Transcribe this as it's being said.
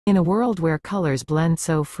In a world where colors blend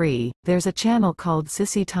so free, there's a channel called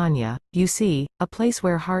Sissy Tanya, you see, a place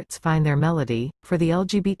where hearts find their melody, for the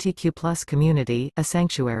LGBTQ+ community, a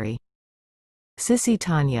sanctuary. Sissy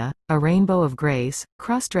Tanya, a rainbow of grace,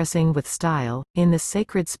 cross-dressing with style, in this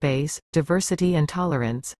sacred space, diversity and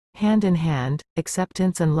tolerance, hand in hand,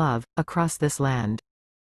 acceptance and love, across this land.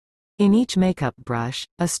 In each makeup brush,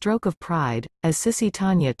 a stroke of pride, as Sissy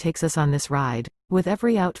Tanya takes us on this ride, with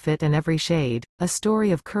every outfit and every shade, a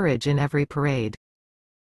story of courage in every parade.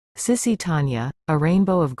 Sissy Tanya, a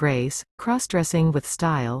rainbow of grace, cross-dressing with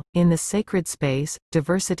style, in this sacred space,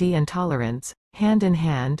 diversity and tolerance, hand in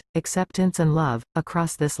hand, acceptance and love,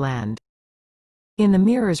 across this land. In the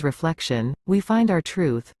mirror's reflection, we find our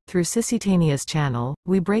truth, through SissyTania's channel,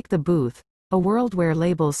 we break the booth, a world where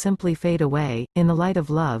labels simply fade away, in the light of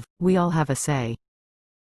love, we all have a say.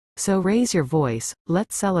 So raise your voice,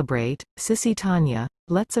 let's celebrate, Sissy Tanya,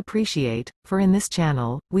 let's appreciate, for in this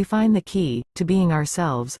channel, we find the key, to being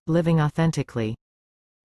ourselves, living authentically.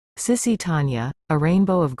 Sissy Tanya, a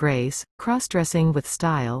rainbow of grace, cross-dressing with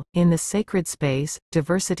style, in this sacred space,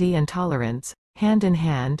 diversity and tolerance, hand in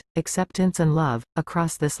hand, acceptance and love,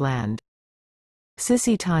 across this land.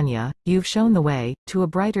 Sissy Tanya, you've shown the way, to a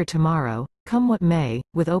brighter tomorrow, come what may,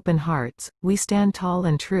 with open hearts, we stand tall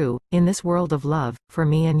and true, in this world of love, for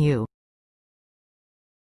me and you.